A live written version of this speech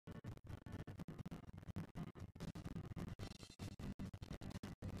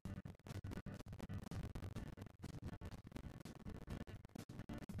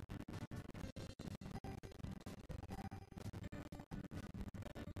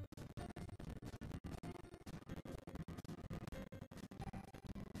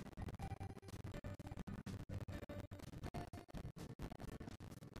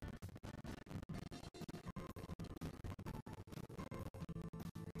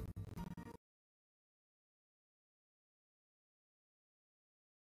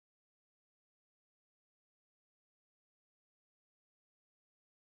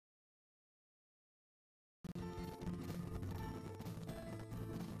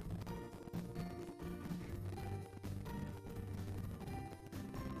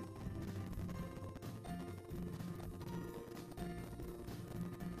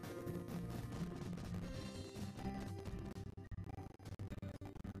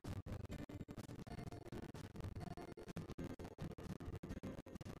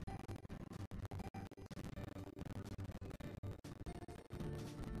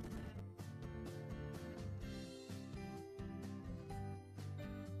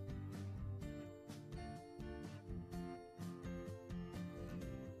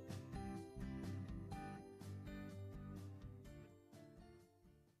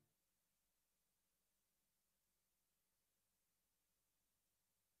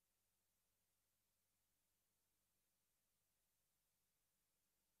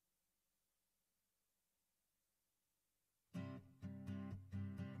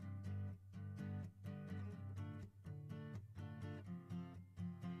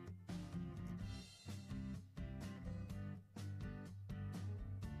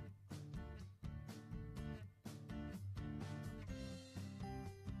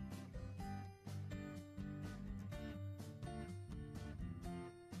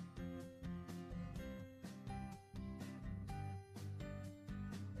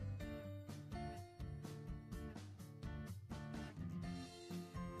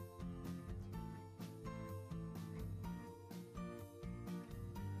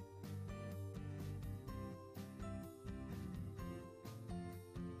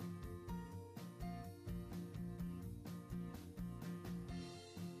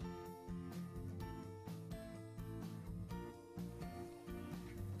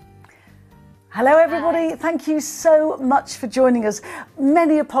Hello everybody, thank you so much for joining us.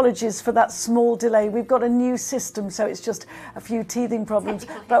 Many apologies for that small delay. We've got a new system, so it's just a few teething problems,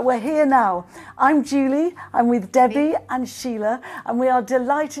 but we're here now. I'm Julie, I'm with Debbie and Sheila, and we are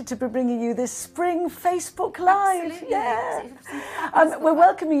delighted to be bringing you this spring Facebook Live. Absolutely. Yeah. We're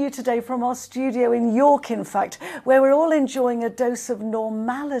welcoming you today from our studio in York, in fact, where we're all enjoying a dose of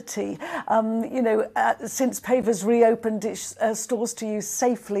normality, since Pavers reopened its stores to use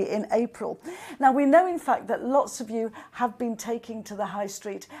safely in April. Now, we know, in fact, that lots of you have been taking to the high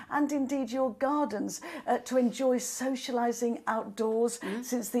street and indeed your gardens to enjoy socialising outdoors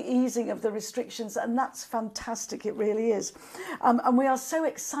since the easing of the restrictions, and that's fantastic, it really is. And we are so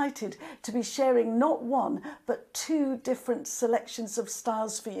excited to be sharing not one, but two different selections of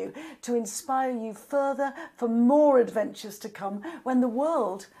styles for you to inspire you further for more adventures to come when the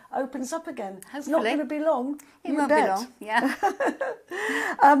world opens up again. Hopefully. It's not going to be long. It won't be long, yeah.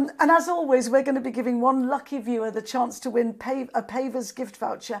 And as always, we're going to be giving one lucky viewer the chance to win a Pavers gift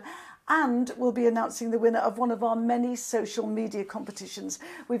voucher, and we'll be announcing the winner of one of our many social media competitions.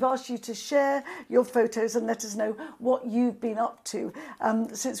 We've asked you to share your photos and let us know what you've been up to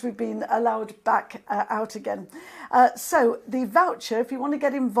since we've been allowed back out again. So the voucher, if you want to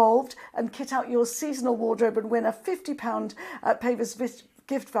get involved and kit out your seasonal wardrobe and win a £50 Pavers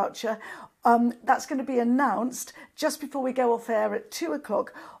gift voucher, that's going to be announced just before we go off air at 2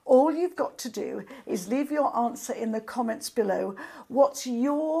 o'clock. All you've got to do is leave your answer in the comments below. What's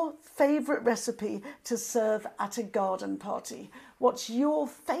your favourite recipe to serve at a garden party? What's your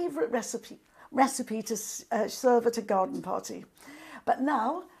favourite recipe to serve at a garden party? But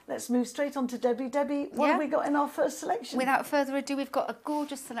now, let's move straight on to Debbie. Debbie, what have we got in our first selection? Without further ado, we've got a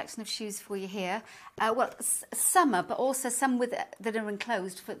gorgeous selection of shoes for you here. Summer, but also some that are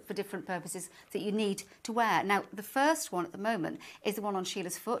enclosed for different purposes that you need to wear. Now, the first one at the moment is the one on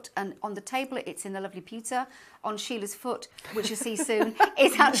Sheila's foot, and on the table it's in the lovely pewter. On Sheila's foot, which you'll see soon,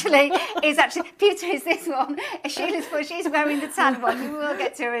 is actually pewter is this one. Sheila's foot, she's wearing the tan one. We will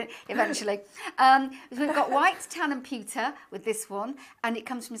get to it eventually. We've got white, tan and pewter with this one, and it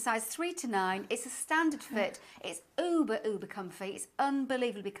comes from size 3 to 9. It's a standard fit. It's uber comfy. It's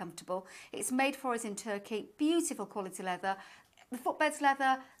unbelievably comfortable. It's made for us in Turkey. Beautiful quality leather. The footbed's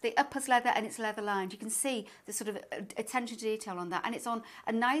leather, the upper's leather, and it's leather lined. You can see the sort of attention to detail on that, and it's on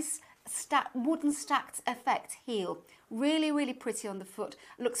a nice wooden stacked effect heel. Really pretty on the foot.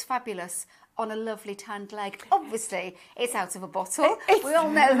 Looks fabulous on a lovely tanned leg. Obviously, it's out of a bottle. We all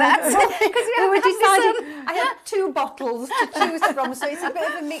know that. I had 2 bottles to choose from, so it's a bit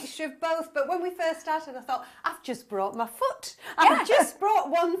of a mixture of both. But when we first started, I thought, I've just brought my foot. I've just brought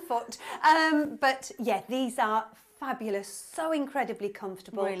one foot. But yeah, these are fabulous, so incredibly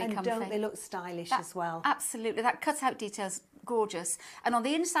comfortable, really and comfy. Don't they look stylish as well? Absolutely, that cut-out detail's gorgeous. And on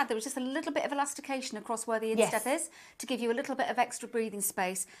the inside there was just a little bit of elastication across where the instep is to give you a little bit of extra breathing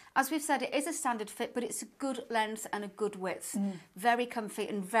space. As we've said, it is a standard fit, but it's a good length and a good width. Very comfy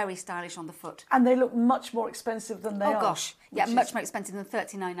and very stylish on the foot. And they look much more expensive than they are. Oh gosh, yeah, much more expensive than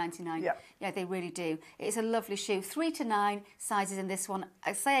 $39.99. Yeah, they really do. It's a lovely shoe. 3 to 9 sizes in this one.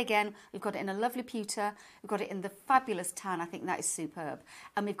 I say again, we've got it in a lovely pewter, we've got it in the fabulous tan, I think that is superb,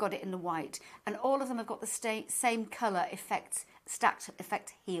 and we've got it in the white. And all of them have got the same colour stacked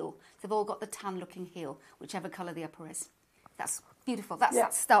effect heel. They've all got the tan looking heel, whichever colour the upper is. That's beautiful.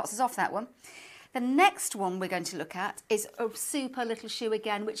 That starts us off, that one. The next one we're going to look at is a super little shoe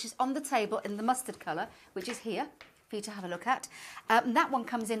again, which is on the table in the mustard colour, which is here for you to have a look at. That one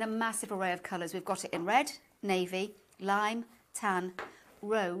comes in a massive array of colours. We've got it in red, navy, lime, tan,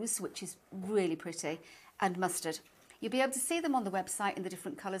 rose, which is really pretty, and mustard. You'll be able to see them on the website in the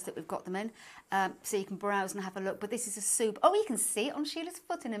different colours that we've got them in, so you can browse and have a look. But this is a super... Oh, you can see it on Sheila's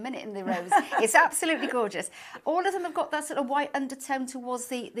foot in a minute in the rose. It's absolutely gorgeous. All of them have got that sort of white undertone towards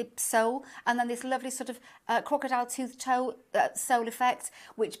the sole, and then this lovely sort of crocodile tooth toe sole effect,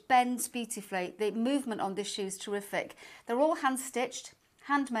 which bends beautifully. The movement on this shoe is terrific. They're all hand-stitched,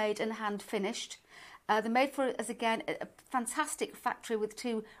 handmade and hand-finished. They're made for us, again, a fantastic factory with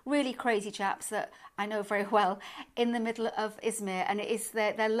 2 really crazy chaps that I know very well in the middle of Izmir, and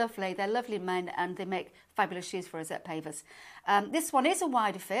they're lovely men, and they make fabulous shoes for us at Pavers. This one is a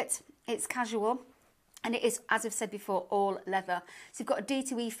wider fit, it's casual, and it is, as I've said before, all leather. So you've got a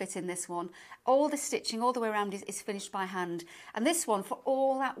D2E fit in this one. All the stitching all the way around is finished by hand. And this one, for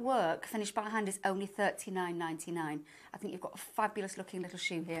all that work, finished by hand, is only $39.99. I think you've got a fabulous looking little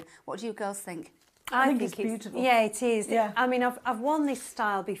shoe here. What do you girls think? I think it's beautiful. Yeah, it is. Yeah. I mean, I've worn this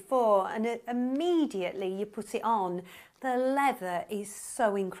style before, and immediately you put it on, The leather is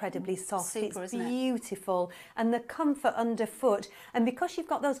so incredibly soft. Super, it's isn't it? beautiful. And the comfort underfoot. And because you've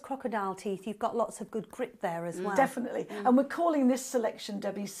got those crocodile teeth, you've got lots of good grip there as well. Definitely. And we're calling this selection,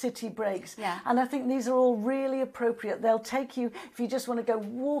 Debbie, City Breaks. Yeah. And I think these are all really appropriate. They'll take you, if you just want to go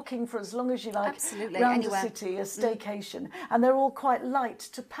walking for as long as you like, Absolutely, around anywhere. the city, a staycation. And they're all quite light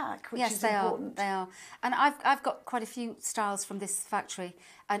to pack, which Yes, is they important. are. They are. And I've got quite a few styles from this factory,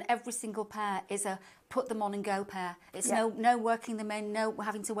 and every single pair is a put them on and go pair. It's no working them in, no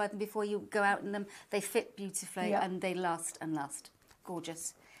having to wear them before you go out in them. They fit beautifully and they last and last.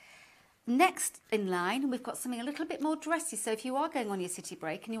 Gorgeous. Next in line, we've got something a little bit more dressy. So if you are going on your city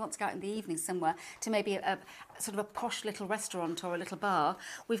break and you want to go out in the evening somewhere to maybe a sort of a posh little restaurant or a little bar,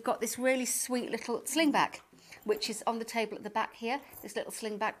 we've got this really sweet little slingback, which is on the table at the back here, this little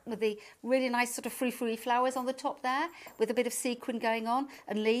slingback with the really nice sort of free flowers on the top there, with a bit of sequin going on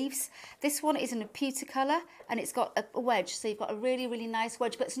and leaves. This one is in a pewter colour, and it's got a wedge, so you've got a really, really nice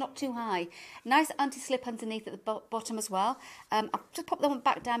wedge, but it's not too high. Nice anti-slip underneath at the bottom as well. I'll just pop that one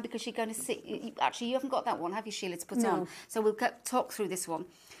back down because you're going to see, actually you haven't got that one, have you, Sheila, to put on? So we'll talk through this one.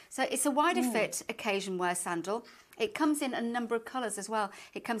 So it's a wider fit occasion wear sandal. It comes in a number of colours as well.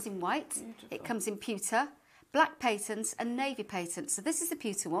 It comes in white, it comes in pewter, black patents and navy patents. So this is the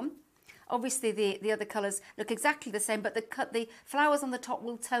pewter one. Obviously the other colours look exactly the same, but the flowers on the top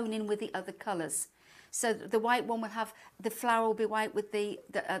will tone in with the other colours. So the white one will have, the flower will be white with the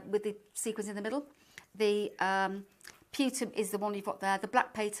sequins in the middle. The pewter is the one you've got there. The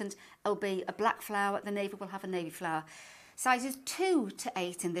black patent will be a black flower. The navy will have a navy flower. Sizes 2 to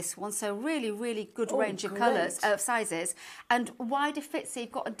 8 in this one, so really, really good range of colours, sizes, and wider fit, so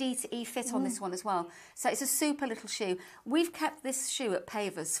you've got a D to E fit on this one as well. So it's a super little shoe. We've kept this shoe at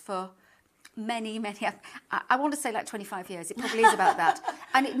Pavers for many, I want to say like 25 years. It probably is about that.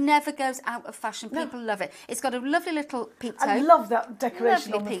 And it never goes out of fashion. People love it. It's got a lovely little peep toe. I love that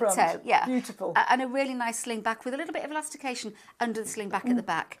decoration on the front. Toe, yeah. Beautiful. And a really nice sling back with a little bit of elastication under the sling back at the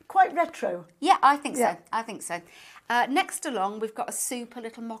back. Quite retro. Yeah, I think so. I think so. Next along, we've got a super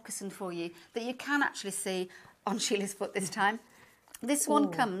little moccasin for you that you can actually see on Sheila's foot this time. This one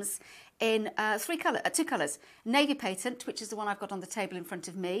comes in two colours. Navy patent, which is the one I've got on the table in front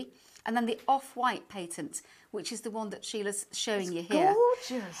of me, and then the off-white patent, which is the one that Sheila's showing you here.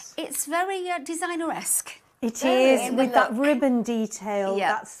 Gorgeous. It's very designer-esque. It is, with that ribbon detail,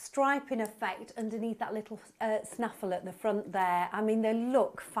 Yeah. that striping effect underneath that little snaffle at the front there. I mean, they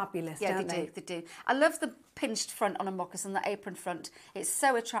look fabulous, don't they? They do. I love the pinched front on a moccasin, the apron front. It's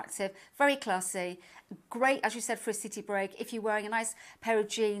so attractive, very classy. Great, as you said, for a city break. If you're wearing a nice pair of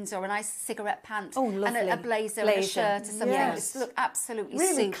jeans or a nice cigarette pant and a blazer and a shirt or something, Yes. it's look absolutely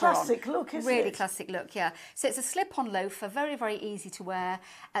Really super classic on. look, isn't Really it? classic look, yeah. So it's a slip-on loafer, very, very easy to wear.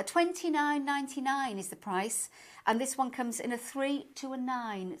 $29.99 is the price. And this one comes in a 3 to a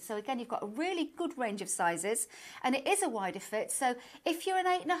 9. So again, you've got a really good range of sizes, and it is a wider fit. So if you're an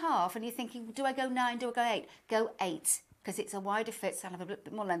 8.5 and you're thinking, do I go 9, do I go 8? Go 8, because it's a wider fit, so I'll have a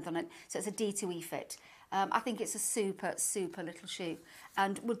bit more length on it. So it's a D to E fit. I think it's a super, super little shoe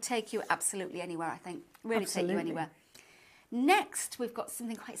and would take you absolutely anywhere, I think. Really take you anywhere. Next, we've got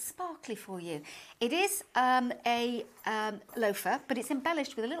something quite sparkly for you. It is a loafer, but it's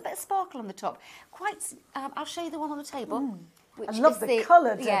embellished with a little bit of sparkle on the top. I'll show you the one on the table. Which I love is the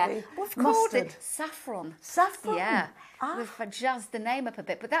colour, Debbie. Yeah, we've called Mustard. it saffron. Saffron? Yeah, we've jazzed the name up a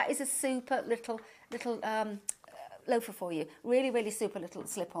bit, but that is a super little loafer for you. Really, really super little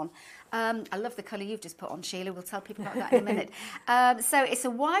slip-on. I love the colour you've just put on, Sheila. We'll tell people about that in a minute. So it's a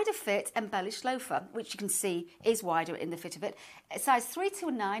wider fit embellished loafer, which you can see is wider in the fit of it. Size 3 to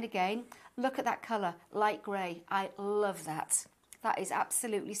a 9 again. Look at that colour, light grey. I love that. That is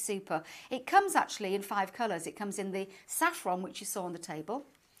absolutely super. It comes actually in 5 colours. It comes in the saffron, which you saw on the table.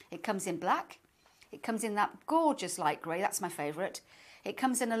 It comes in black. It comes in that gorgeous light grey. That's my favourite. It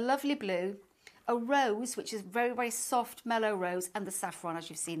comes in a lovely blue, a rose, which is very, very soft, mellow rose, and the saffron, as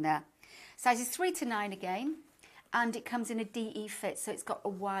you've seen there. Sizes 3 to 9 again, and it comes in a DE fit, so it's got a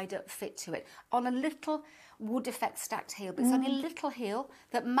wider fit to it. On a little wood effect stacked heel, but it's only a little heel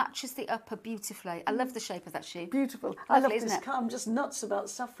that matches the upper beautifully. I love the shape of that shoe. Beautiful. Lovely, I love isn't this it? car. I'm just nuts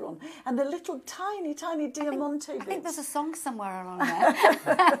about saffron. And the little tiny diamante bits. I think there's a song somewhere along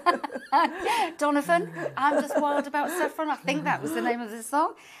there. Donovan, I'm just wild about saffron. I think that was the name of the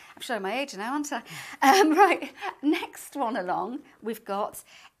song. I'm showing my age now, aren't I? Right, next one along, we're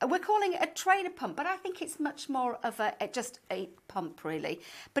calling it a trainer pump, but I think it's much more of just a pump, really.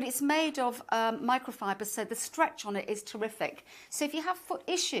 But it's made of microfiber, so the stretch on it is terrific. So if you have foot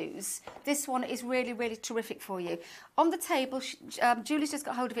issues, this one is really, really terrific for you. On the table, Julie's just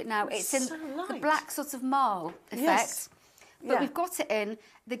got hold of it now. It's in the black sort of marl effect. Yes. But we've got it in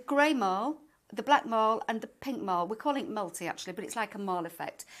the grey marl, the black marl and the pink marl. We're calling it multi actually, but it's like a marl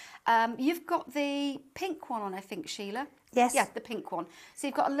effect. You've got the pink one on, I think, Sheila. Yes. Yeah, the pink one. So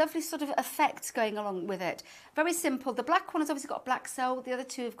you've got a lovely sort of effect going along with it. Very simple. The black one has obviously got a black sole. The other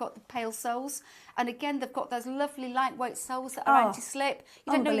two have got the pale soles. And again, they've got those lovely lightweight soles that are anti-slip.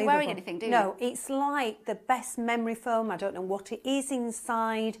 You don't know you're wearing anything, do you? No, it's like the best memory foam. I don't know what it is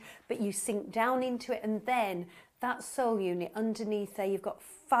inside, but you sink down into it, and then that sole unit underneath there, you've got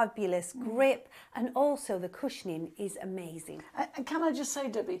fabulous grip, and also the cushioning is amazing. And can I just say,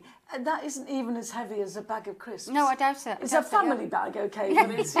 Debbie, that isn't even as heavy as a bag of crisps. No, I doubt it. It's a family bag, okay,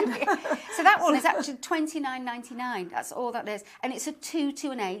 but it's, you know. So that one is actually $29.99. That's all that is. And it's a 2,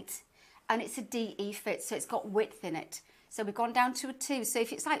 2 and 8, and it's a DE fit, so it's got width in it. So we've gone down to a 2. So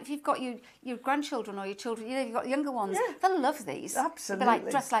if it's like, if you've got your grandchildren or your children, you know, you've got younger ones, they'll love these. Absolutely. They'll be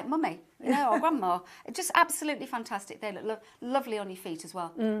like dressed like mummy, you know, or grandma. It's just absolutely fantastic. They look lovely on your feet as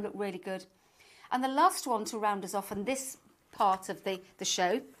well. Look really good. And the last one to round us off in this part of the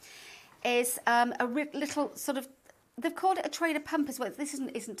show is a little sort of, they've called it a trainer pump as well. This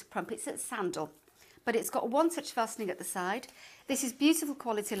isn't a pump, it's a sandal. But it's got a one-touch fastening at the side. This is beautiful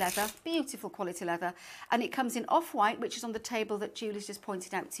quality leather, and it comes in off-white, which is on the table that Julie's just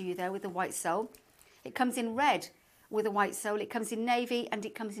pointed out to you there with the white sole. It comes in red with a white sole, it comes in navy, and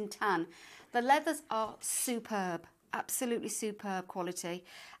it comes in tan. The leathers are superb, absolutely superb quality.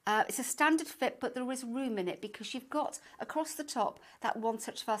 It's a standard fit, but there is room in it because you've got across the top that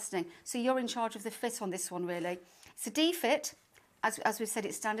one-touch fastening. So you're in charge of the fit on this one, really. It's a D fit. As we've said,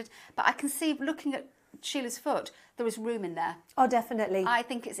 it's standard, but I can see, looking at Sheila's foot, there is room in there. Oh, definitely. I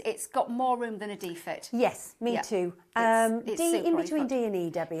think it's got more room than a D fit. Yes, me too. It's D, in super between D and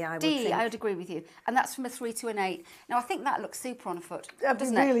E, Debbie, I would think. D, I would agree with you. And that's from a 3 to an 8. Now, I think that looks super on a foot,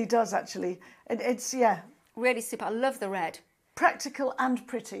 doesn't it? It really does, actually. It's, yeah. Really super. I love the red. Practical and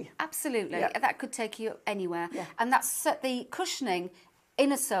pretty. Absolutely. Yeah. That could take you anywhere. Yeah. And that's the cushioning,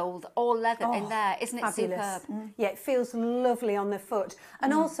 inner soled, all leather in there, isn't it fabulous. superb? Yeah, it feels lovely on the foot.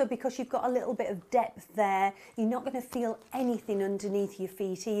 And also because you've got a little bit of depth there, you're not going to feel anything underneath your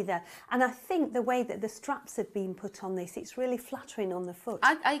feet either. And I think the way that the straps have been put on this, it's really flattering on the foot.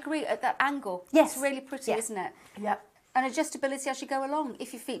 I agree, at that angle. Yes. It's really pretty, isn't it? Yeah. And adjustability as you go along.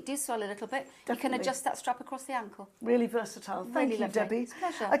 If your feet do swell a little bit, you can adjust that strap across the ankle. Really versatile. Thank you, lovely. Debbie. It's a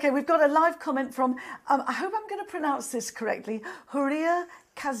pleasure. Okay, we've got a live comment from, I hope I'm going to pronounce this correctly, Huria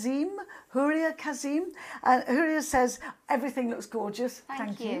Kazim. And Huria says, everything looks gorgeous.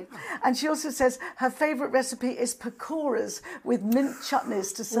 Thank you. And she also says her favourite recipe is pakoras with mint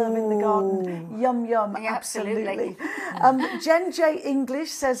chutneys to serve in the garden. Yum, yum, Yeah, absolutely. Jen J.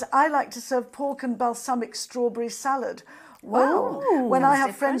 English says, I like to serve pork and balsamic strawberry salad. Wow. When I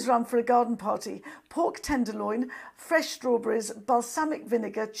have friends round for a garden party, pork tenderloin, fresh strawberries, balsamic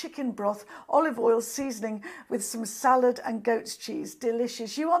vinegar, chicken broth, olive oil seasoning with some salad and goat's cheese.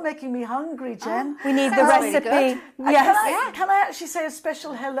 Delicious. You are making me hungry, Jen. We need the recipe. Really Yes. Can I actually say a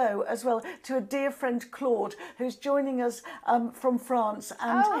special hello as well to a dear friend, Claude, who's joining us from France.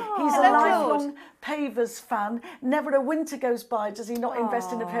 And he's a lifelong Pavers fan. Never a winter goes by does he not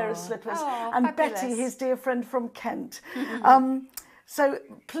invest in a pair of slippers. And fabulous. Betty, his dear friend from Kent. So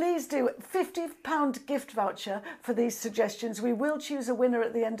please do £50 gift voucher for these suggestions. We will choose a winner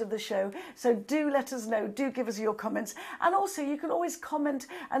at the end of the show. So do let us know. Do give us your comments. And also you can always comment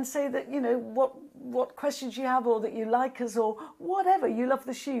and say that, you know, what questions you have or that you like us or whatever. You love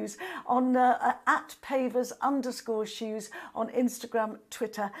the shoes on at Pavers_shoes on Instagram,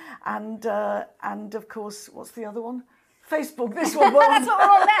 Twitter, and of course, what's the other one? Facebook, this one. That's what we're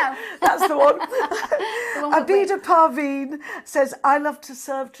on now. That's the one. Abida Parveen says, I love to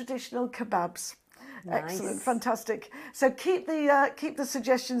serve traditional kebabs. Nice. Excellent, fantastic. So keep the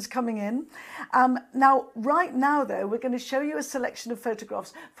suggestions coming in. Now, right now, though, we're going to show you a selection of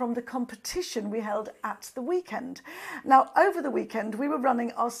photographs from the competition we held at the weekend. Now, over the weekend, we were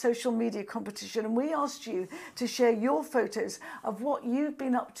running our social media competition, and we asked you to share your photos of what you've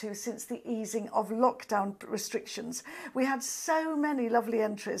been up to since the easing of lockdown restrictions. We had so many lovely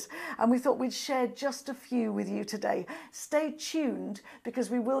entries, and we thought we'd share just a few with you today. Stay tuned, because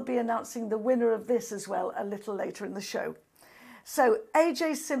we will be announcing the winner of this as well a little later in the show. So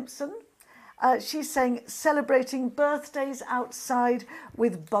AJ Simpson, she's saying celebrating birthdays outside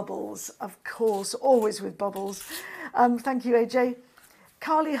with bubbles. Of course, always with bubbles. Thank you, AJ.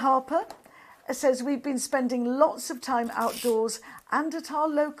 Carly Harper says we've been spending lots of time outdoors and at our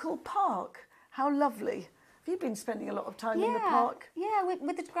local park. How lovely. Have you been spending a lot of time in the park? Yeah,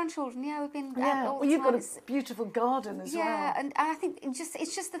 with the grandchildren. Yeah, we've been Yeah, out all well, the you've time. got a beautiful garden as well. Yeah, and I think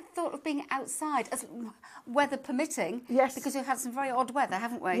it's just the thought of being outside, as weather permitting. Yes. Because we've had some very odd weather,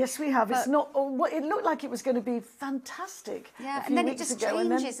 haven't we? Yes, we have. But, it's not. It looked like it was going to be fantastic. Yeah, a few and then it weeks just ago,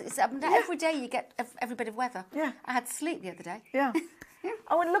 changes. And then, Every day you get every bit of weather. Yeah. I had sleep the other day. Yeah.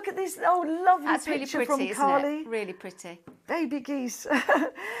 Oh, and look at this. Oh, lovely That's picture really pretty, from Carly. isn't it? Really pretty. Baby geese.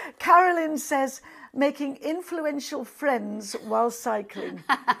 Carolyn says, making influential friends while cycling.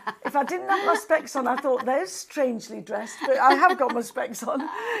 If I didn't have my specs on, I thought they're strangely dressed, but I have got my specs on.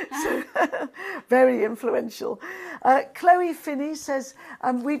 So, very influential. Chloe Finney says,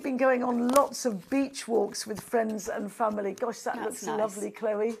 we've been going on lots of beach walks with friends and family. Gosh, that looks nice. lovely,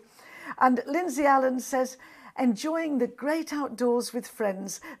 Chloe. And Lindsay Allen says, enjoying the great outdoors with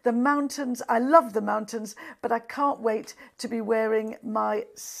friends, the mountains. I love the mountains, but I can't wait to be wearing my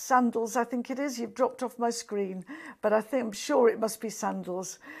sandals. I think it is. You've dropped off my screen, but I'm sure it must be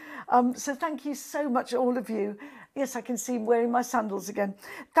sandals. So thank you so much, all of you. Yes, I can see him wearing my sandals again.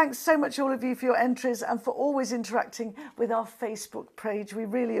 Thanks so much, all of you, for your entries and for always interacting with our Facebook page. We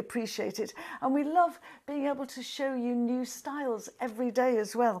really appreciate it. And we love being able to show you new styles every day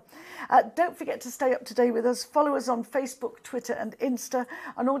as well. Don't forget to stay up to date with us. Follow us on Facebook, Twitter and Insta.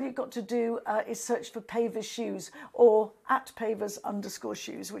 And all you've got to do is search for Pavers Shoes or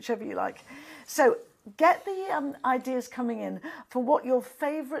 @Pavers_shoes, whichever you like. So get the ideas coming in for what your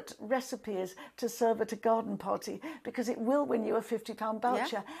favourite recipe is to serve at a garden party, because it will win you a £50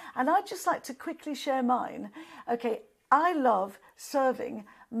 voucher. Yeah. And I'd just like to quickly share mine. Okay, I love serving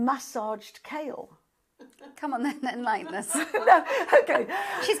massaged kale. Come on then, enlighten us. No, okay.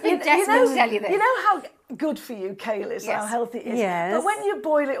 She's been desperate to tell you this. You know how good for you kale is, how healthy it is. Yes. But when you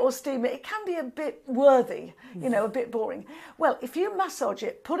boil it or steam it, it can be a bit worthy, a bit boring. Well, if you massage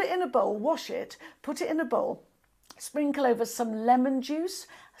it, put it in a bowl, wash it, put it in a bowl, sprinkle over some lemon juice,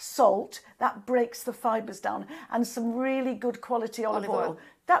 salt, that breaks the fibres down, and some really good quality olive oil.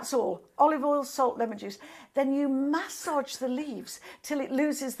 That's all. Olive oil, salt, lemon juice. Then you massage the leaves till it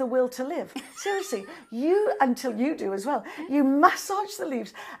loses the will to live. Seriously, until you do as well. You massage the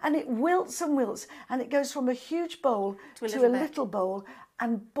leaves and it wilts and wilts, and it goes from a huge bowl to a little bowl.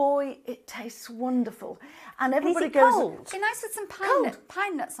 And boy, it tastes wonderful. And everybody goes, cold? It'd be nice with some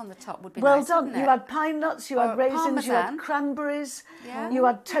pine nuts on the top. Would be well nice, done. wouldn't it? You had pine nuts, you had raisins, Parmesan. you had cranberries, you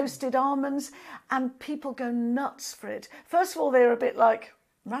had toasted almonds, and people go nuts for it. First of all, they're a bit like,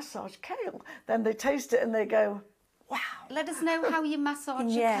 massage kale. Then they taste it and they go, wow. Let us know how you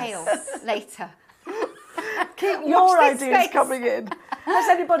massage your kale later. Keep your ideas coming in. Has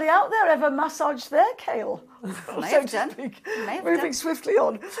anybody out there ever massaged their kale? May have done. Moving swiftly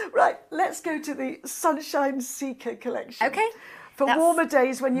on. Right, let's go to the Sunshine Seeker collection. Okay. For warmer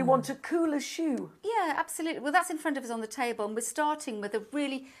days when you want a cooler shoe. Yeah, absolutely. Well, that's in front of us on the table, and we're starting with a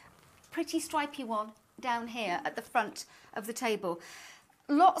really pretty stripy one down here at the front of the table.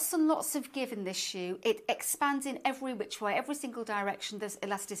 Lots and lots of give in this shoe. It expands in every which way, every single direction. There's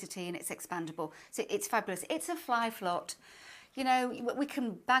elasticity and it's expandable. So it's fabulous. It's a fly flot. You know, we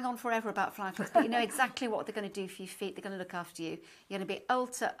can bang on forever about fly flots, but you know exactly what they're going to do for your feet. They're going to look after you. You're going to be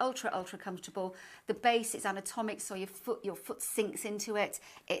ultra comfortable. The base is anatomic, so your foot sinks into it.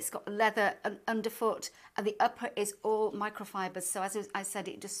 It's got leather underfoot, and the upper is all microfibers. So as I said,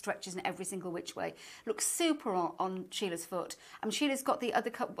 it just stretches in every single which way. Looks super on Sheila's foot. Sheila's got the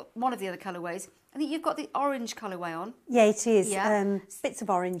one of the other colourways. I think you've got the orange colourway on. Yeah, it is. Yeah. Bits of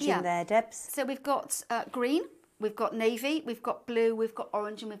orange in there, Debs. So we've got green. We've got navy, we've got blue, we've got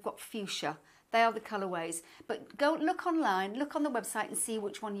orange, and we've got fuchsia. They are the colourways. But go look online, look on the website and see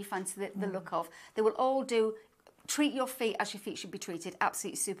which one you fancy the look of. They will all do, treat your feet as your feet should be treated,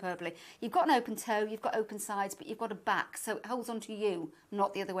 absolutely superbly. You've got an open toe, you've got open sides, but you've got a back, so it holds onto you,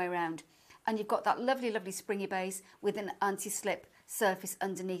 not the other way around. And you've got that lovely, lovely springy base with an anti-slip surface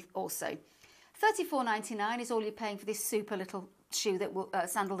underneath also. $34.99 is all you're paying for this super little shoe that will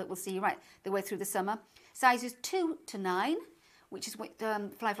sandal that will see you right the way through the summer. Sizes 2 to 9, which is what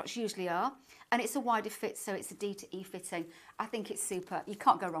fly flots usually are, and it's a wider fit, so it's a D to E fitting. I think it's super. You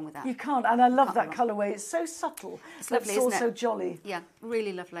can't go wrong with that. You can't, and I love that colourway. It's so subtle. It's lovely, it's isn't also it? jolly. Yeah,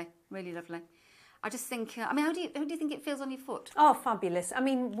 really lovely, really lovely. I just think, how do you think it feels on your foot? Oh, fabulous. I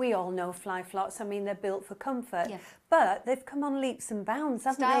mean, we all know fly flots. I mean, they're built for comfort. Yeah. But they've come on leaps and bounds,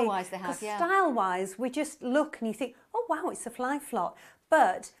 haven't they? Style-wise they have, yeah. Style-wise, we just look and you think, oh, wow, it's a fly flot.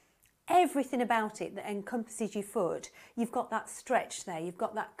 But everything about it that encompasses your foot, you've got that stretch there, you've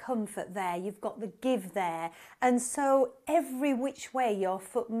got that comfort there, you've got the give there. And so every which way your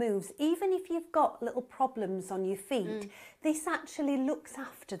foot moves, even if you've got little problems on your feet, this actually looks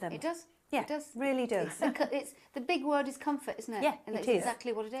after them. It does. Yeah, it does. Really does. It's the big word is comfort, isn't it? Yeah, and it that's is.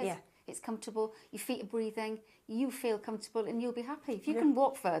 exactly what it is. Yeah. It's comfortable. Your feet are breathing. You feel comfortable, and you'll be happy if you can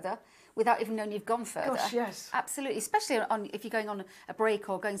walk further without even knowing you've gone further. Gosh, yes. Absolutely, especially if you're going on a break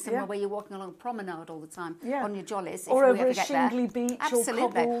or going somewhere where you're walking along a promenade all the time on your jollies. Or if over we ever a get shingly there. beach Absolutely.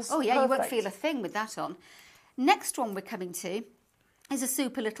 or cobbles. Oh yeah, you won't Perfect. feel a thing with that on. Next one we're coming to is a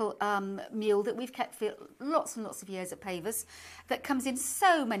super little mule that we've kept for lots and lots of years at Pavers that comes in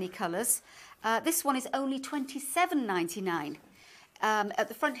so many colours. This one is only $27.99. At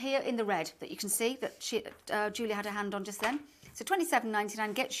the front here in the red that you can see that Julia had a hand on just then. So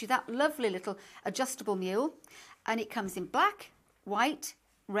 $27.99 gets you that lovely little adjustable mule, and it comes in black, white,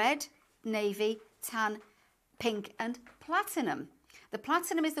 red, navy, tan, pink and platinum. The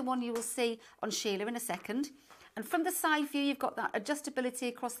platinum is the one you will see on Sheila in a second. And from the side view, you've got that adjustability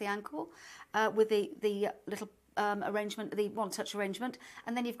across the ankle with the little arrangement, the one-touch arrangement.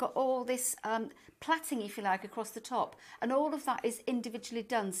 And then you've got all this plaiting, if you like, across the top. And all of that is individually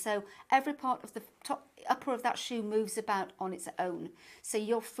done. So every part of the upper of that shoe moves about on its own. So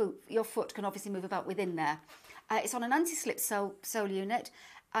your foot can obviously move about within there. It's on an anti-slip sole unit,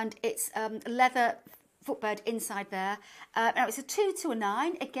 and it's leather footbed inside there. Now it's a 2 to a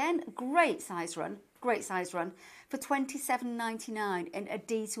 9. Again, great size run for $27.99 in a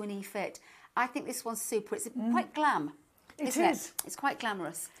D to an E fit. I think this one's super. It's quite glam. It is. It's quite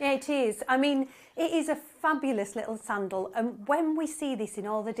glamorous. Yeah, it is. I mean, it is a fabulous little sandal. And when we see this in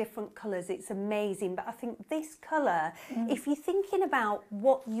all the different colours, it's amazing. But I think this colour, if you're thinking about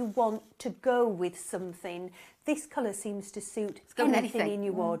what you want to go with something, this colour seems to suit anything in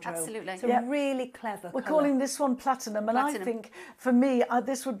your wardrobe. Absolutely. It's a really clever We're colour. calling this one platinum, and I think for me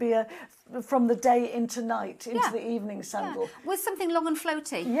this would be a from the day into night, into the evening sandal. With something long and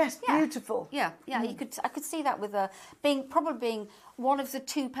floaty. Yes, beautiful. Yeah. I could see that with probably being one of the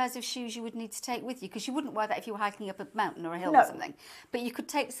 2 pairs of shoes you would need to take with you, because you wouldn't wear that if you were hiking up a mountain or a hill or something. But you could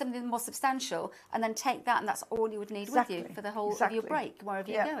take something more substantial and then take that, and that's all you would need with you for the whole of your break, wherever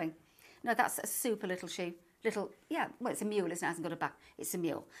you're going. No, that's a super little shoe. Well, it's a mule, isn't it? It hasn't got a back. It's a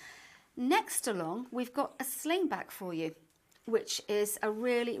mule. Next along, we've got a slingback for you, which is a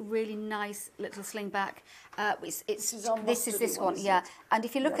really, really nice little slingback. This is this one, And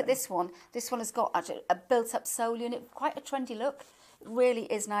if you look at this one has got actually a built-up sole unit, quite a trendy look. It really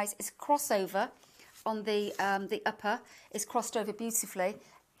is nice. It's crossover on the upper. It's crossed over beautifully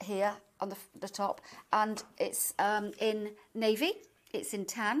here on the top, and it's in navy. It's in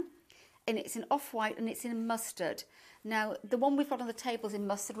tan. And it's in off-white and it's in mustard. Now, the one we've got on the table is in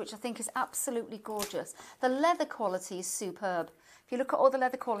mustard, which I think is absolutely gorgeous. The leather quality is superb. If you look at all the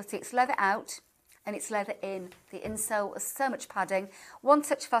leather quality, it's leather out and it's leather in. The insole has so much padding.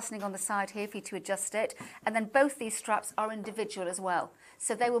 One-touch fastening on the side here for you to adjust it. And then both these straps are individual as well.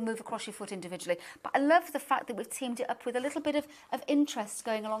 So they will move across your foot individually. But I love the fact that we've teamed it up with a little bit of interest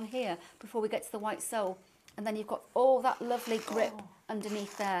going along here before we get to the white sole. And then you've got all that lovely grip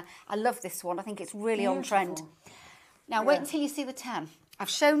underneath there. I love this one. I think it's really on trend. Now, wait until you see the tan. I've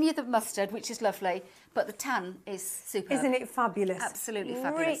shown you the mustard, which is lovely, but the tan is superb. Isn't it fabulous? Absolutely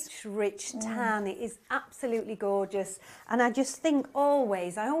fabulous. Rich tan. It is absolutely gorgeous. And I just think I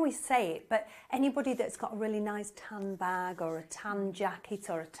always say it, but anybody that's got a really nice tan bag or a tan jacket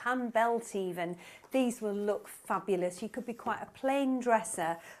or a tan belt even, these will look fabulous. You could be quite a plain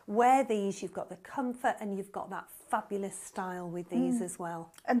dresser. Wear these, you've got the comfort and you've got that fabulous style with these as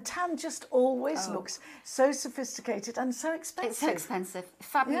well. And tan just always looks so sophisticated and so expensive. It's so expensive.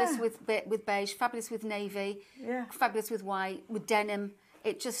 Fabulous with beige, fabulous with navy, fabulous with white, with denim.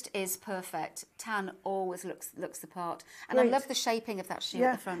 It just is perfect. Tan always looks the part. And I love the shaping of that shoe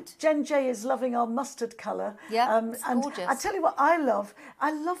at the front. Jen J is loving our mustard colour. Yeah, it's and gorgeous. I tell you what I love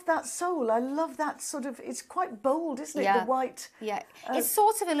that sole. I love that sort of, it's quite bold, isn't it? The white. Yeah, it's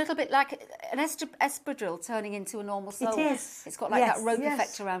sort of a little bit like an espadrille turning into a normal sole. It is. It's got like that rope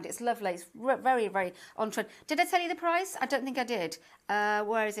effect around it. It's lovely. It's very, very on trend. Did I tell you the price? I don't think I did.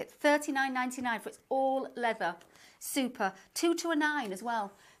 Where is it? $39.99 for it's all leather. Super. 2 to a 9 as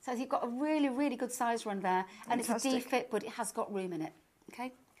well. So you've got a really, really good size run there. And it's a D fit, but it has got room in it.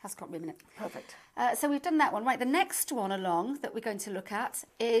 Okay? Has got room in it. Perfect. So we've done that one. Right, the next one along that we're going to look at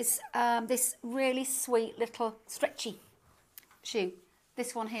is this really sweet little stretchy shoe.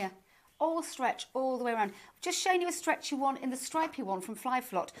 This one here. All stretch all the way around. Just showing you a stretchy one in the stripy one from Fly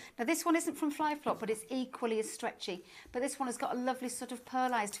Flop. Now this one isn't from Fly Flop, but it's equally as stretchy. But this one has got a lovely sort of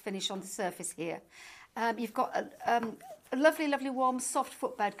pearlised finish on the surface here. You've got a lovely, lovely warm, soft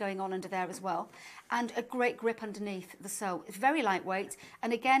footbed going on under there as well, and a great grip underneath the sole. It's very lightweight,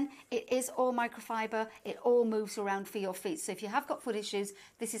 and again, it is all microfiber. It all moves around for your feet. So if you have got foot issues,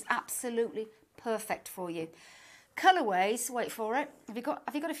 this is absolutely perfect for you. Colourways, wait for it. Have you got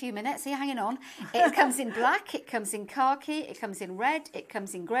a few minutes? Are you hanging on? It comes in black, it comes in khaki, it comes in red, it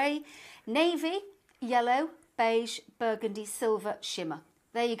comes in grey, navy, yellow, beige, burgundy, silver, shimmer.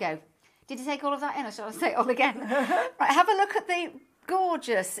 There you go. Did you take all of that in, or shall I say it all again? Right, have a look at the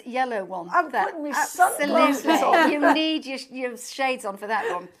gorgeous yellow one. I'm putting my sunglasses on. Absolutely. You need your shades on for that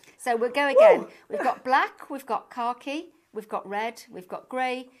one. So we'll go again. We've got black, we've got khaki, we've got red, we've got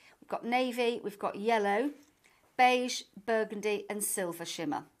grey, we've got navy, we've got yellow, beige, burgundy and silver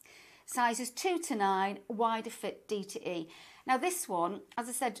shimmer. Sizes 2 to 9, wider fit D to E. Now this one, as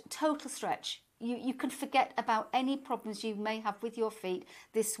I said, total stretch. You can forget about any problems you may have with your feet.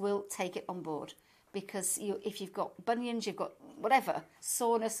 This will take it on board, because if you've got bunions, you've got whatever,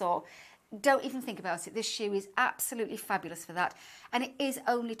 soreness, or don't even think about it. This shoe is absolutely fabulous for that. And it is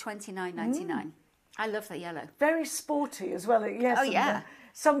only $29.99. I love the yellow. Very sporty as well. Yes. Oh, yeah.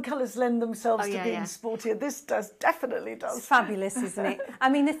 Some colours lend themselves to being sportier. This definitely does. It's fabulous, isn't it? I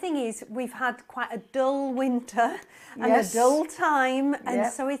mean, the thing is, we've had quite a dull winter and a dull time,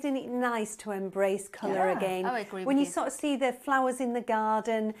 and so isn't it nice to embrace colour again? Oh, I agree when with you sort of see the flowers in the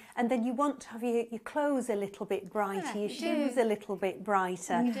garden, and then you want to have your clothes a little bit brighter, your shoes a little bit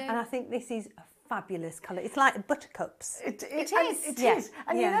brighter, and I think this is a fabulous colour. It's like buttercups. It is.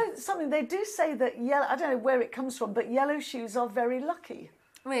 And you know something, they do say that yellow, I don't know where it comes from, but yellow shoes are very lucky.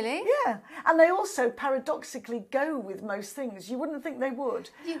 Really? Yeah. And they also paradoxically go with most things. You wouldn't think they would.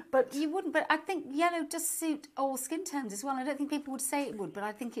 You wouldn't, but I think yellow does suit all skin tones as well. I don't think people would say it would, but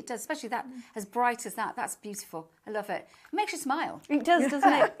I think it does, especially that as bright as that. That's beautiful. I love it. It makes you smile. It does,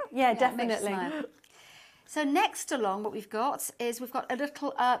 doesn't it? Yeah, definitely. definitely. So next along, what we've got is we've got a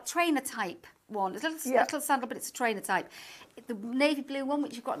little trainer type one. It's a little sandal, but it's a trainer type. The navy blue one,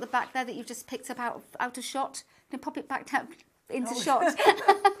 which you've got at the back there that you've just picked up out of shot. You can pop it back down into shot.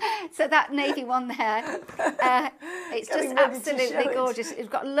 So that navy one there, it's just absolutely gorgeous. It's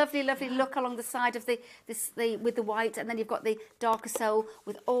got a lovely, lovely look along the side of with the white, and then you've got the darker sole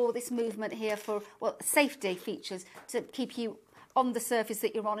with all this movement here for safety features to keep you on the surface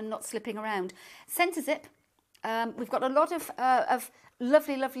that you're on and not slipping around. Centre zip. We've got a lot of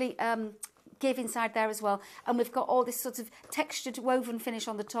lovely, lovely give inside there as well, and we've got all this sort of textured woven finish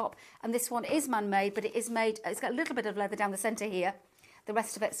on the top, and this one is man-made, but it's got a little bit of leather down the centre here, the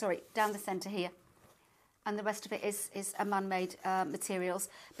rest of it, down the centre here, and the rest of it is a man-made materials,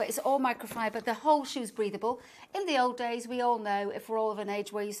 but it's all microfiber. The whole shoe's breathable. In the old days, we all know, if we're all of an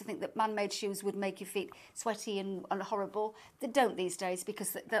age where you used to think that man-made shoes would make your feet sweaty and horrible, they don't these days,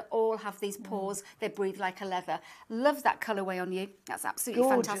 because they all have these pores. They breathe like a leather. Love that colourway on you. That's absolutely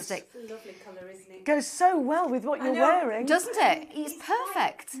fantastic. It's a lovely colour, isn't it? Goes so well with what you're wearing. Doesn't it? It's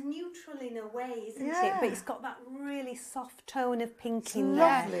perfect. Quite neutral in a way, isn't it? But it's got that really soft tone of pink in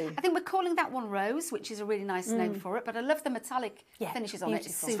lovely. there. I think we're calling that one Rose, which is a really nice name for it, but I love the metallic finishes on it.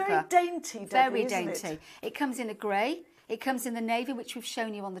 It's super. It's very dainty, Debbie, very isn't dainty. It comes in a grey, it comes in the navy, which we've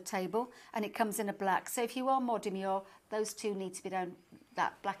shown you on the table, and it comes in a black. So if you are more demure, those two need to be down,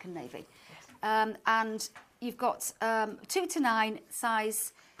 that black and navy. And you've got 2 to 9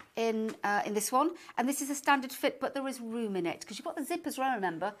 size in this one, and this is a standard fit, but there is room in it because you've got the zip as well.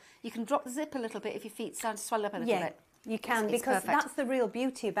 Remember, you can drop the zip a little bit if your feet start to swell up a little bit. You can, because that's the real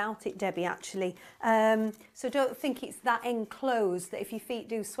beauty about it, Debbie, actually. So don't think it's that enclosed that if your feet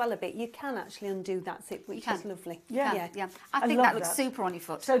do swell a bit, you can actually undo that zip, which is lovely. Yeah. I think that looks super on your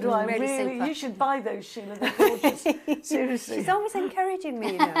foot. So do I. Really super. You should buy those, Sheila. They're gorgeous. Seriously. She's always encouraging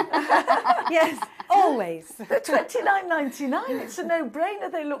me, you know. Yes, always. They're $29.99. It's a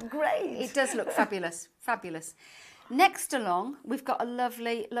no-brainer. They look great. It does look fabulous. Fabulous. Next along, we've got a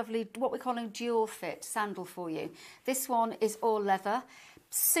lovely, lovely, what we're calling dual fit sandal for you. This one is all leather,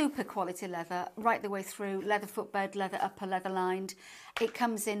 super quality leather, right the way through, leather footbed, leather upper, leather lined. It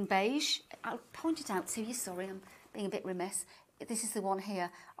comes in beige. I'll point it out to you, sorry, I'm being a bit remiss. This is the one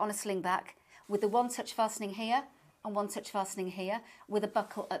here on a sling back with the one touch fastening here and one touch fastening here with a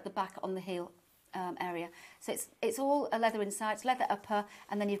buckle at the back on the heel area. So it's all a leather inside, it's leather upper,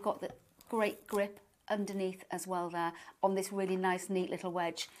 and then you've got the great grip underneath as well there on this really nice neat little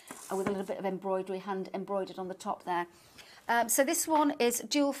wedge with a little bit of embroidery, hand embroidered on the top there. So this one is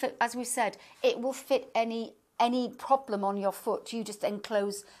dual fit, as we said. It will fit any problem on your foot. You just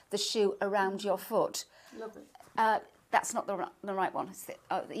enclose the shoe around your foot. Lovely. That's not the right one.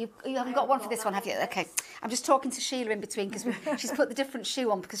 You haven't got one for this one, have you? Okay. I'm just talking to Sheila in between because she's put the different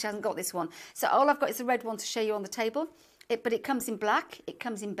shoe on because she hasn't got this one. So all I've got is the red one to show you on the table. but it comes in black, it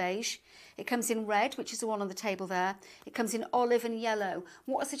comes in beige, it comes in red, which is the one on the table there. It comes in olive and yellow.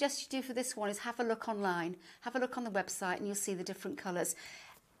 What I suggest you do for this one is have a look online, have a look on the website, and you'll see the different colours.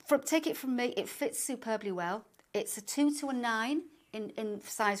 Take it from me, it fits superbly well. It's a 2 to a 9 in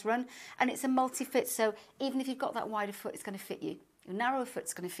size run, and it's a multi-fit, so even if you've got that wider foot, it's going to fit you. Your narrower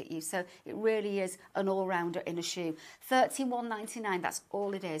foot's going to fit you, so it really is an all-rounder in a shoe. $31.99, that's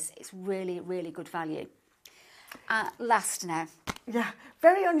all it is. It's really, really good value. Last now. Yeah,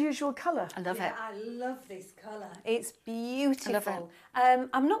 very unusual colour. I love it. I love this colour. It's beautiful. I love it.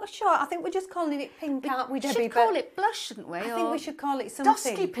 I'm not sure. I think we're just calling it pink, aren't we, Debbie? We should call it blush, shouldn't we? I think we should call it something.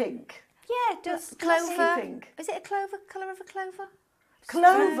 Dusky pink. Yeah, dusky clover. pink. Is it a clover? Colour of a clover?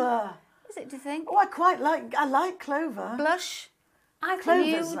 Clover. Is it, do you think? Oh, I like clover. Blush. I think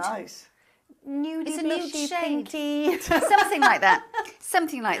Clover's nude. nice. Nudie, It's a nude blushy, shade. pinky. Something like that.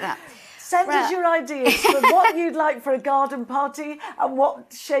 Something like that. Send us your ideas for what you'd like for a garden party and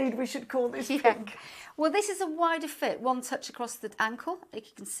what shade we should call this pink. Well, this is a wider fit, one touch across the ankle, like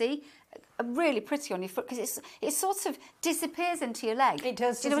you can see. Really pretty on your foot because it sort of disappears into your leg. It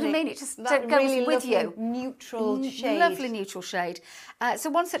does, Do you know what I mean? It just goes really with lovely you. Neutral shade. Lovely neutral shade. So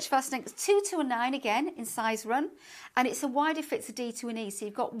one such fastening, it's 2 to a 9 again in size run, and it's a wider fit to D to an E, so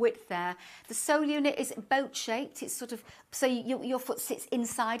you've got width there. The sole unit is boat shaped. It's sort of so your foot sits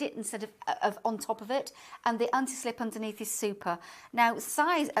inside it instead of on top of it, and the anti-slip underneath is super. Now,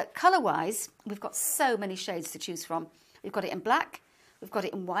 colour wise, we've got so many shades to choose from. We've got it in black. We've got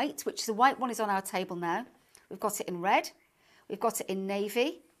it in white, which the white one is on our table now. We've got it in red. We've got it in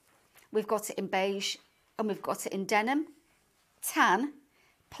navy. We've got it in beige. And we've got it in denim, tan,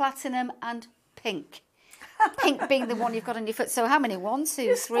 platinum and pink. Pink being the one you've got on your foot. So how many? 1,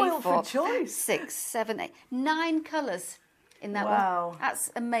 2, 3, 4, 6, 7, 8, 9 colours in that one.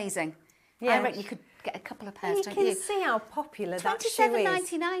 That's amazing. Yeah. I reckon you could get a couple of pairs, don't you? You can see how popular that shoe is.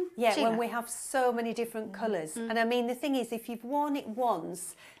 $27.99. Yeah, when we have so many different colours. And I mean, the thing is, if you've worn it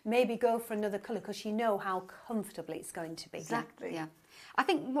once, maybe go for another colour because you know how comfortable it's going to be. Exactly, yeah. I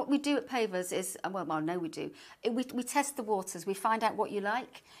think what we do at Pavers is, well, I know we do, we test the waters. We find out what you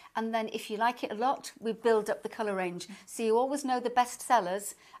like, and then if you like it a lot, we build up the colour range. So you always know the best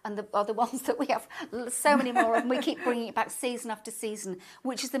sellers and are the ones that we have so many more of, and we keep bringing it back season after season,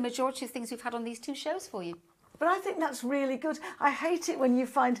 which is the majority of things we've had on these 2 shows for you. But I think that's really good. I hate it when you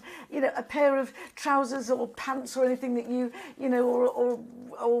find, a pair of trousers or pants or anything that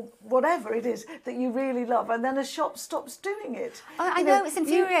or whatever it is that you really love, and then a shop stops doing it. I know, it's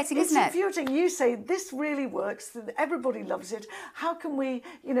infuriating, isn't it? It's infuriating. You say, this really works, everybody loves it. How can we,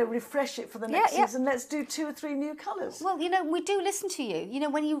 refresh it for the next season? Let's do 2 or 3 new colours. Well, we do listen to you.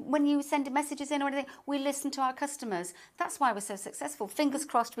 When you send messages in or anything, we listen to our customers. That's why we're so successful. Fingers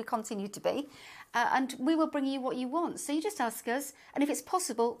crossed we continue to be. And we will bring you what you want. So you just ask us, and if it's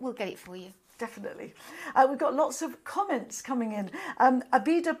possible, we'll get it for you. Definitely. We've got lots of comments coming in.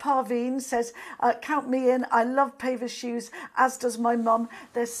 Abida Parveen says, count me in. I love Pavers shoes, as does my mum.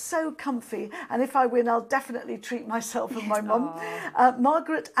 They're so comfy. And if I win, I'll definitely treat myself and my mum.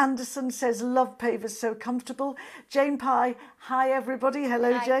 Margaret Anderson says, love Pavers, so comfortable. Jane Pye, hi everybody.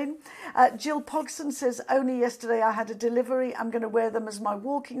 Hello, hi. Jane. Jill Pogson says, only yesterday I had a delivery. I'm going to wear them as my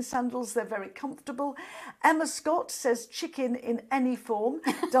walking sandals. They're very comfortable. Emma Scott says, chicken in any form,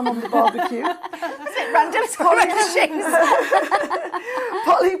 done on the barbecue. That's it, random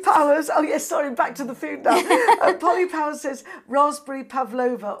Polly Powers, oh yes, sorry, back to the food now. Polly Powers says, raspberry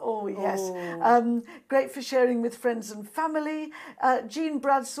pavlova, oh yes. Oh. Great for sharing with friends and family. Jean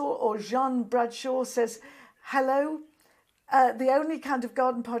Bradshaw says, hello. The only kind of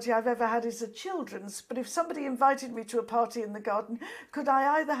garden party I've ever had is a children's, but if somebody invited me to a party in the garden, could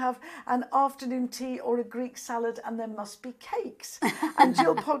I either have an afternoon tea or a Greek salad, and there must be cakes? And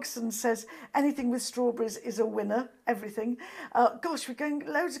Jill Pogson says, anything with strawberries is a winner, everything. Gosh, we're going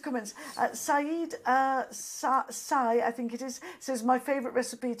loads of comments. Saeed Sai, I think it is, says, my favourite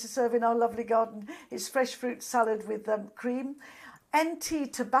recipe to serve in our lovely garden is fresh fruit salad with cream.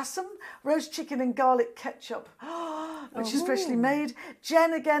 NT Tabassum, roast chicken and garlic ketchup, which is freshly made.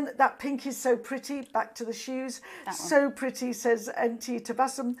 Jen, again, that pink is so pretty. Back to the shoes. So pretty, says NT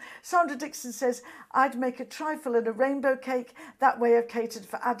Tabassum. Sandra Dixon says, I'd make a trifle and a rainbow cake. That way I've catered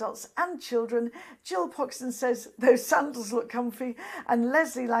for adults and children. Jill Poxton says, those sandals look comfy. And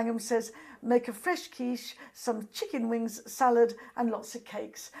Leslie Langham says, make a fresh quiche, some chicken wings, salad and lots of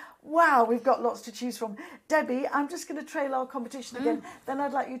cakes. Wow, we've got lots to choose from. Debbie, I'm just going to trail our competition again. Then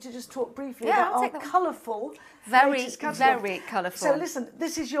I'd like you to just talk briefly about our colourful, very colourful. So listen,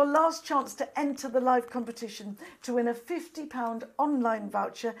 this is your last chance to enter the live competition to win a £50 online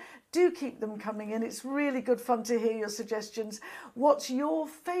voucher Do keep them coming in. It's really good fun to hear your suggestions. What's your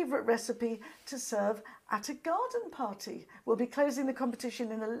favourite recipe to serve at a garden party? We'll be closing the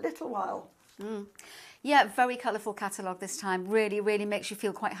competition in a little while. Yeah, very colourful catalogue this time. Really, really makes you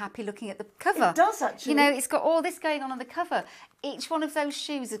feel quite happy looking at the cover. It does, actually. You know, it's got all this going on the cover. Each one of those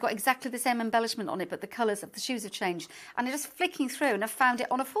shoes has got exactly the same embellishment on it, but the colours of the shoes have changed. And I'm just flicking through and I've found it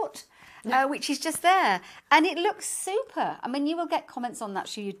on a foot. Which is just there. And it looks super. I mean, you will get comments on that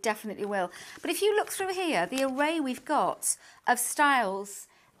shoe, you definitely will. But if you look through here, the array we've got of styles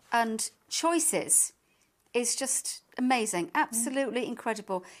and choices is just amazing. Absolutely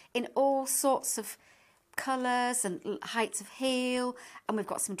incredible in all sorts of colours and heights of heel. And we've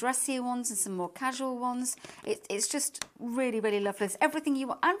got some dressier ones and some more casual ones. It's just really, really lovely. It's everything you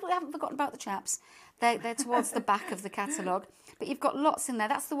want. And we haven't forgotten about the chaps. They're towards the back of the catalogue. But you've got lots in there.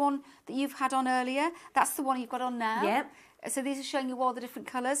 That's the one that you've had on earlier. That's the one you've got on now. Yep. So these are showing you all the different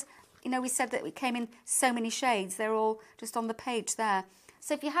colours. You know, we said that it came in so many shades. They're all just on the page there.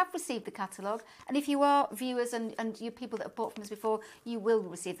 So if you have received the catalogue, and if you are viewers and you people that have bought from us before, you will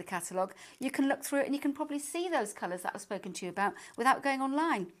receive the catalogue. You can look through it and you can probably see those colours that I've spoken to you about without going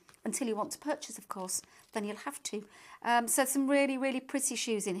online. Until you want to purchase, of course, then you'll have to. So some really, really pretty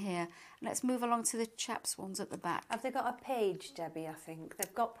shoes in here. Let's move along to the chaps ones at the back. Have they got a page, Debbie, I think?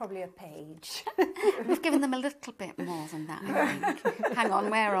 They've got probably a page. We've given them a little bit more than that, I think. Hang on,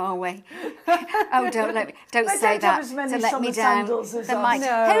 where are we? Oh, don't say that to let me down.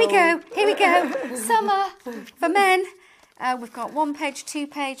 No. Here we go. Summer for men. We've got 1 page, 2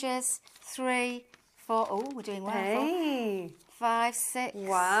 pages, 3, 4. Oh, we're doing well. Hey. 5, 6.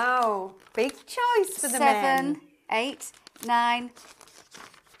 Wow. Big choice for the men. 7, 8, 9,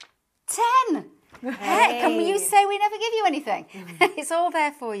 10. Hey. Heck, can you say we never give you anything? It's all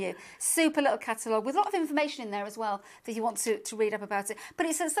there for you. Super little catalogue with a lot of information in there as well if you want to read up about it. But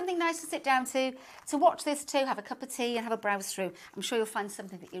it's something nice to sit down to watch this too, have a cup of tea and have a browse through. I'm sure you'll find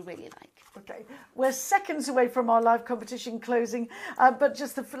something that you really like. Okay, we're seconds away from our live competition closing, but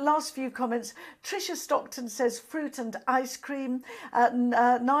just the last few comments. Tricia Stockton says fruit and ice cream.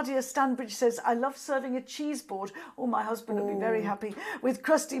 Nadia Stanbridge says, I love serving a cheese board. Oh, my husband would be very happy with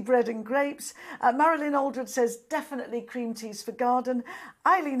crusty bread and grapes. Marilyn Aldred says, definitely cream teas for garden.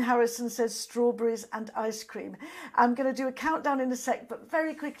 Eileen Harrison says, strawberries and ice cream. I'm going to do a countdown in a sec, but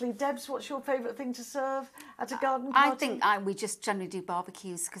very quickly, Debs, what's your favourite thing to serve at a garden party? I think we just generally do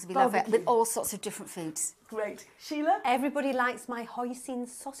barbecues because we love it with all sorts of different foods. Great. Sheila? Everybody likes my hoisin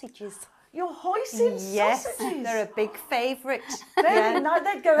sausages. Your hoisin sausages? Yes, they're a big favourite. Very nice.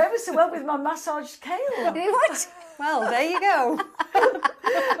 They'd go ever so well with my massaged kale. What? Well, there you go.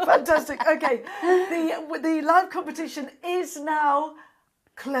 Fantastic. Okay, the live competition is now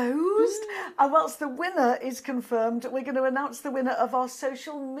closed, and whilst the winner is confirmed, we're going to announce the winner of our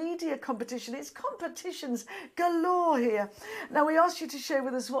social media competition. It's competitions galore here. Now, we asked you to share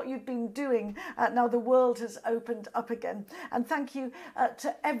with us what you've been doing now the world has opened up again, and thank you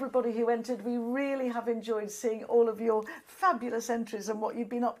to everybody who entered. We really have enjoyed seeing all of your fabulous entries and what you've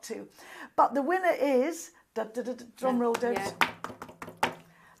been up to. But the winner is drum roll, Debs. Yeah.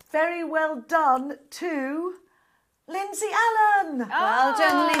 Very well done to Lindsay Allen. Well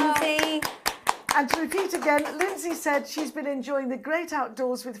done, Lindsay. And to repeat again, Lindsay said she's been enjoying the great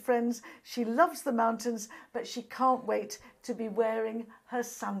outdoors with friends. She loves the mountains, but she can't wait to be wearing her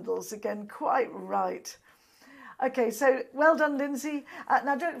sandals again. Quite right. Okay, so well done, Lindsay.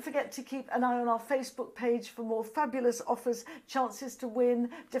 Now, don't forget to keep an eye on our Facebook page for more fabulous offers, chances to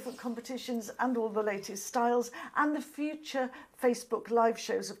win, different competitions and all the latest styles, and the future Facebook live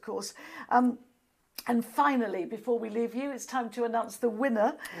shows, of course. And finally, before we leave you, it's time to announce the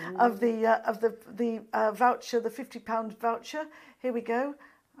winner of the voucher, the £50 voucher. Here we go.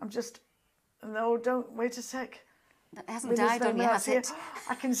 Don't wait a sec. It hasn't died on you, has it?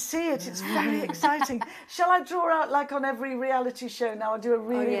 I can see it. It's very exciting. Shall I draw out like on every reality show now and do a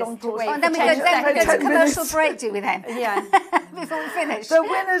really long pause? And then we go to commercial break, do we then? Yeah. Before we finish. The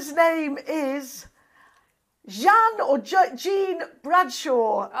winner's name is Jean or Jean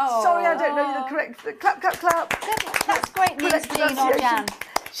Bradshaw. Oh. Sorry, I don't know the correct. Clap, clap, clap. That's great news, Jean or Jan.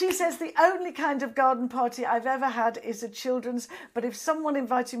 She says, the only kind of garden party I've ever had is a children's, but if someone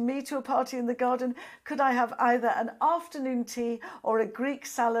invited me to a party in the garden, could I have either an afternoon tea or a Greek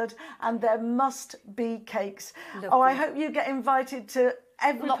salad, and there must be cakes. Lovely. Oh, I hope you get invited to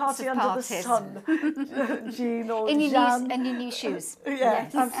every Lots party of under parties. the sun, Jean or In Jean. your new shoes. Yeah,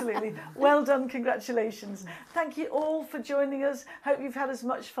 Yes. absolutely. Well done, congratulations. Thank you all for joining us. Hope you've had as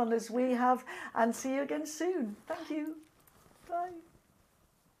much fun as we have, and see you again soon. Thank you. Bye.